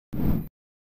The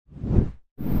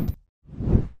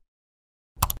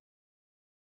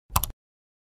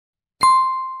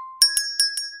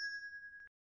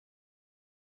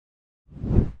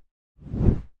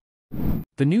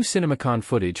new CinemaCon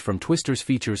footage from Twisters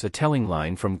features a telling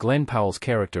line from Glen Powell's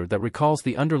character that recalls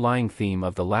the underlying theme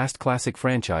of the last classic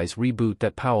franchise reboot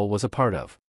that Powell was a part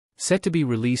of. Set to be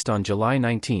released on July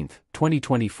 19,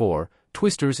 2024,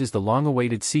 Twisters is the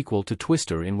long-awaited sequel to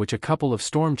Twister, in which a couple of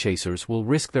storm chasers will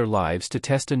risk their lives to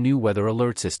test a new weather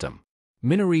alert system.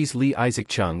 Miniree's Lee Isaac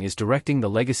Chung is directing the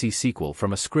legacy sequel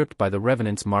from a script by The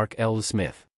Revenant's Mark L.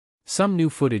 Smith. Some new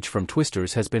footage from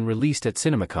Twisters has been released at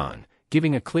CinemaCon,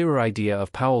 giving a clearer idea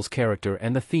of Powell's character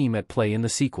and the theme at play in the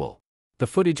sequel. The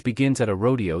footage begins at a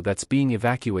rodeo that's being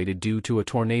evacuated due to a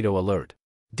tornado alert.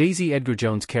 Daisy Edgar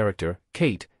Jones' character,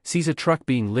 Kate, sees a truck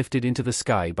being lifted into the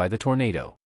sky by the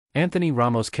tornado. Anthony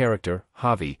Ramos' character,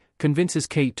 Javi, convinces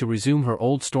Kate to resume her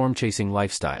old storm-chasing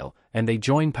lifestyle, and they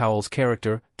join Powell's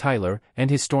character, Tyler, and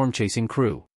his storm-chasing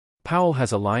crew. Powell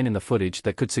has a line in the footage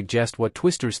that could suggest what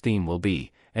Twister's theme will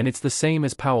be, and it's the same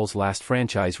as Powell's last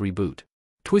franchise reboot.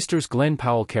 Twister's Glen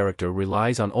Powell character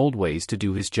relies on old ways to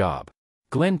do his job.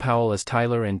 Glen Powell as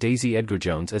Tyler and Daisy Edgar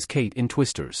Jones as Kate in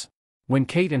Twisters. When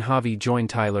Kate and Javi join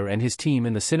Tyler and his team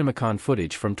in the CinemaCon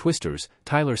footage from Twisters,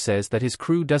 Tyler says that his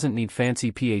crew doesn't need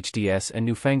fancy PhDs and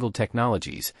newfangled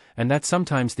technologies, and that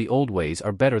sometimes the old ways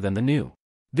are better than the new.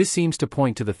 This seems to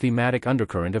point to the thematic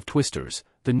undercurrent of Twisters: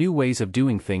 the new ways of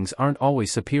doing things aren't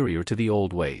always superior to the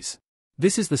old ways.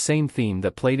 This is the same theme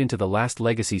that played into the last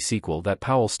legacy sequel that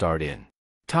Powell starred in.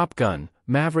 Top Gun: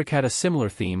 Maverick had a similar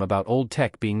theme about old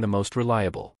tech being the most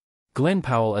reliable. Glen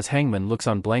Powell as Hangman looks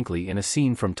on blankly in a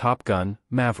scene from Top Gun: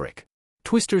 Maverick.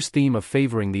 Twister's theme of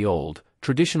favoring the old,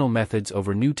 traditional methods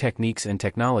over new techniques and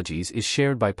technologies is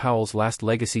shared by Powell's last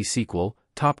legacy sequel,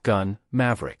 Top Gun: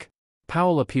 Maverick.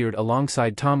 Powell appeared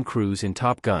alongside Tom Cruise in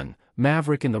Top Gun: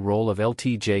 Maverick in the role of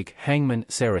LT Jake Hangman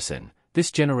Saracen, this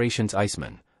generation's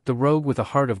Iceman, the rogue with a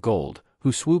heart of gold,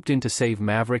 who swooped in to save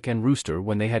Maverick and Rooster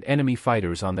when they had enemy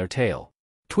fighters on their tail.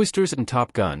 Twisters and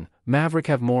Top Gun: Maverick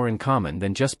have more in common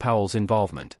than just Powell's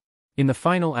involvement. In the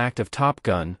final act of Top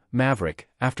Gun: Maverick,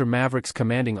 after Maverick's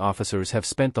commanding officers have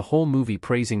spent the whole movie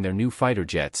praising their new fighter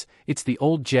jets, it's the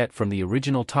old jet from the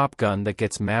original Top Gun that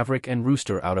gets Maverick and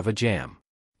Rooster out of a jam.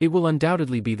 It will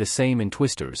undoubtedly be the same in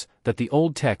Twisters, that the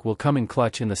old tech will come in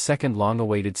clutch in the second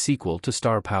long-awaited sequel to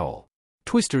star Powell.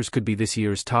 Twisters could be this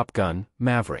year's Top Gun: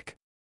 Maverick.